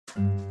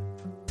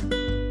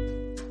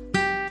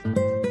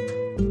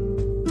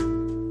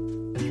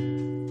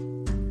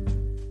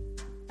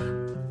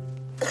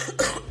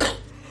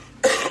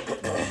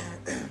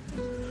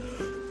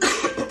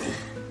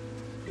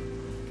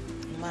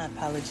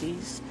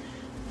apologies,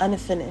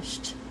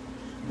 unfinished.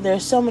 There are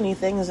so many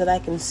things that I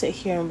can sit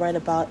here and write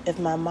about if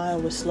my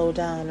mind would slow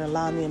down and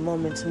allow me a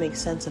moment to make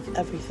sense of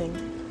everything.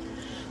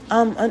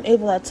 I'm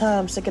unable at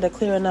times to get a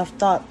clear enough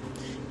thought,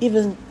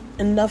 even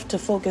enough to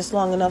focus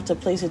long enough to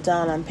place it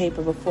down on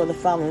paper before the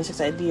following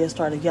 6 ideas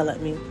start to yell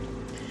at me.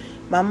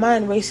 My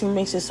mind racing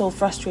makes it so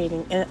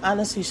frustrating, and it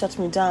honestly shuts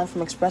me down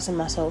from expressing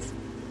myself.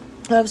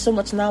 I have so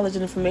much knowledge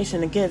and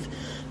information to give,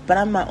 but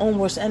I'm my own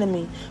worst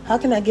enemy. How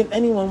can I give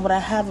anyone what I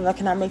have if I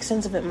cannot make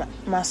sense of it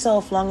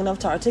myself long enough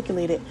to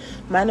articulate it?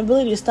 My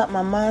inability to stop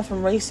my mind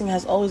from racing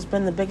has always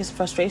been the biggest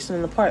frustration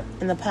in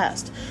the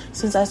past.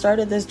 Since I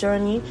started this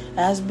journey, it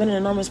has been an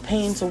enormous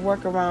pain to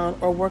work around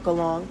or work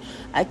along.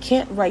 I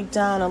can't write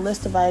down a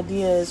list of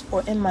ideas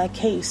or, in my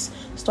case,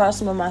 start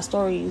some of my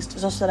stories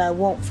just so that I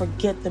won't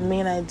forget the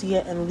main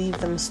idea and leave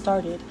them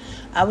started.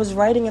 I was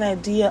writing an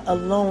idea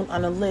alone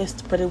on a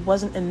list, but it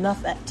wasn't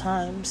enough at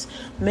times,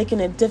 making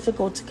it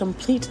difficult to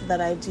complete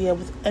that idea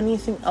with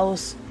anything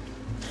else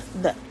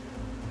that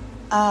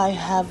I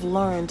have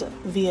learned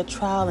via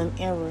trial and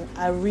error.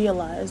 I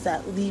realized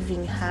that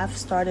leaving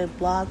half-started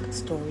blog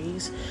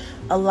stories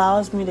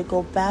allows me to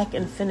go back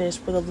and finish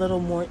with a little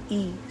more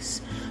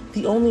ease.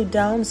 The only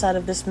downside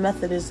of this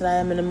method is that I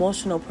am an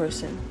emotional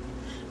person,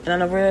 and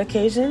on a rare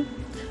occasion,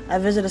 I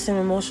visit the same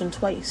emotion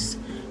twice.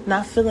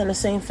 Not feeling the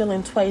same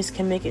feeling twice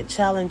can make it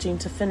challenging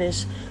to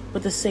finish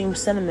with the same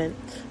sentiment.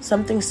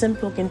 Something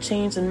simple can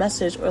change the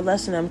message or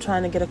lesson I'm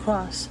trying to get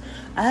across.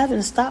 I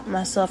haven't stopped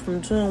myself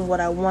from doing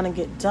what I want to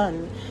get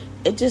done.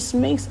 It just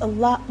makes it a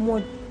lot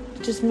more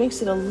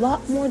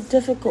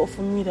difficult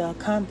for me to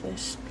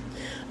accomplish.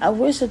 I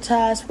wish the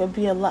task would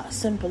be a lot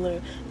simpler,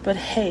 but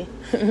hey,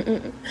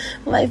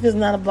 life is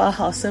not about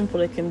how simple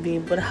it can be,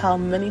 but how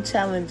many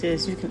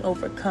challenges you can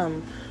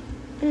overcome.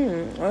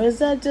 Or is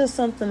that just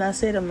something I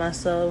say to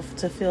myself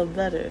to feel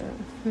better?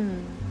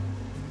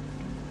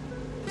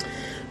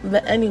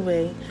 But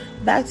anyway,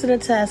 back to the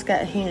task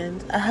at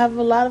hand. I have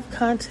a lot of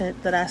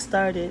content that I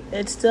started.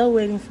 It's still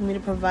waiting for me to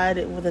provide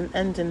it with an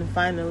ending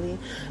finally.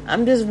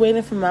 I'm just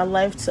waiting for my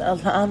life to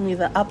allow me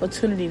the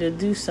opportunity to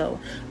do so.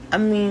 I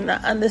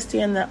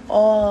understand that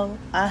all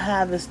I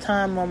have is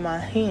time on my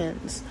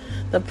hands.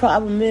 The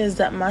problem is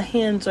that my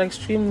hands are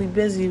extremely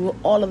busy with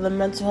all of the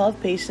mental health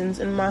patients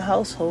in my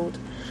household.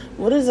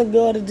 What is a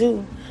girl to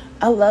do?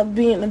 I love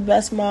being the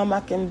best mom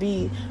I can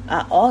be.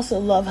 I also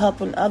love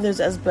helping others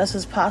as best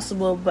as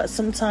possible, but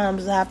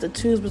sometimes I have to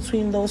choose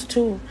between those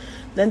two.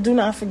 Then do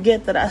not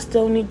forget that I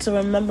still need to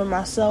remember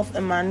myself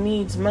and my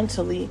needs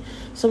mentally.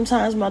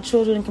 Sometimes my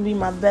children can be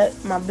my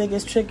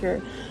biggest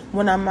trigger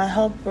when I'm my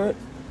helper.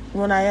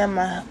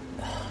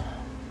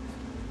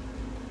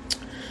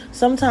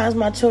 Sometimes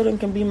my children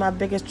can be my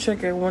biggest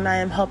trigger when I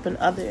am helping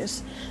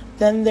others.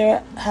 Then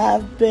there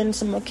have been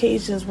some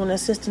occasions when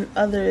assisting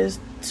others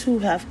too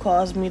have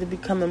caused me to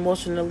become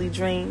emotionally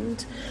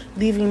drained,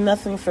 leaving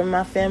nothing for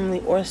my family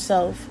or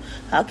self.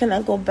 How can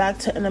I go back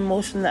to an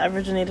emotion that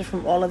originated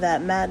from all of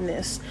that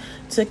madness?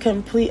 To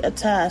complete a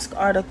task,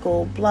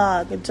 article,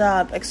 blog, a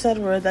job,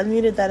 etc. that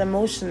needed that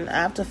emotion, I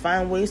have to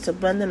find ways to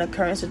blend in a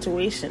current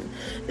situation.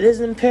 It is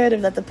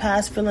imperative that the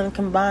past feeling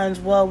combines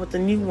well with the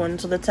new one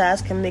so the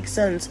task can make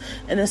sense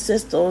and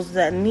assist those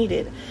that need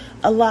it.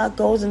 A lot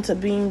goes into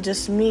being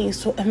just me,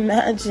 so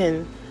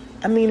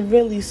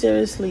really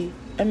seriously,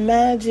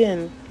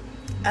 imagine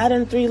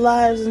adding 3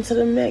 lives into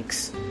the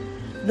mix.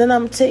 Then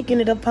I'm taking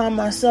it upon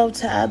myself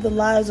to add the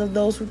lives of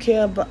those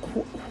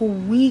who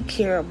we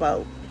care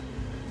about.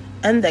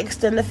 And the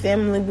extended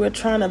family we're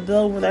trying to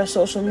build with our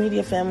social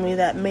media family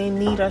that may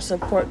need our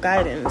support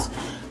guidance.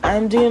 I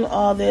am doing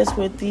all this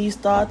with these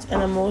thoughts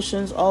and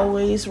emotions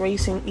always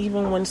racing,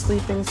 even when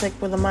sleeping sick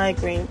with a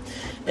migraine.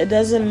 It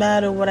doesn't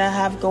matter what I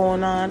have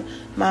going on.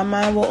 My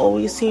mind will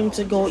always seem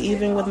to go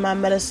even with my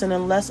medicine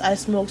unless I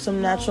smoke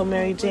some natural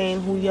Mary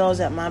Jane who yells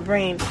at my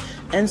brain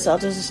and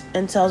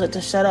tells it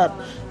to shut up.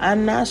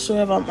 I'm not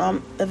sure if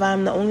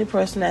I'm the only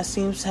person that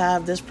seems to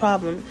have this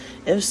problem.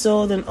 If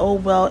so, then oh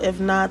well.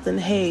 If not, then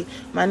hey,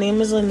 my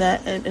name is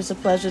Lynette and it's a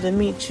pleasure to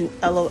meet you.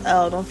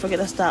 LOL. Don't forget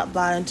to stop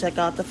by and check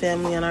out the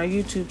family on our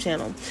YouTube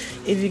channel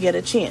if you get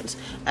a chance.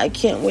 I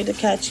can't wait to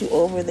catch you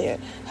over there.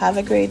 Have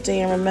a great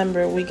day and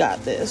remember, we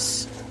got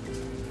this.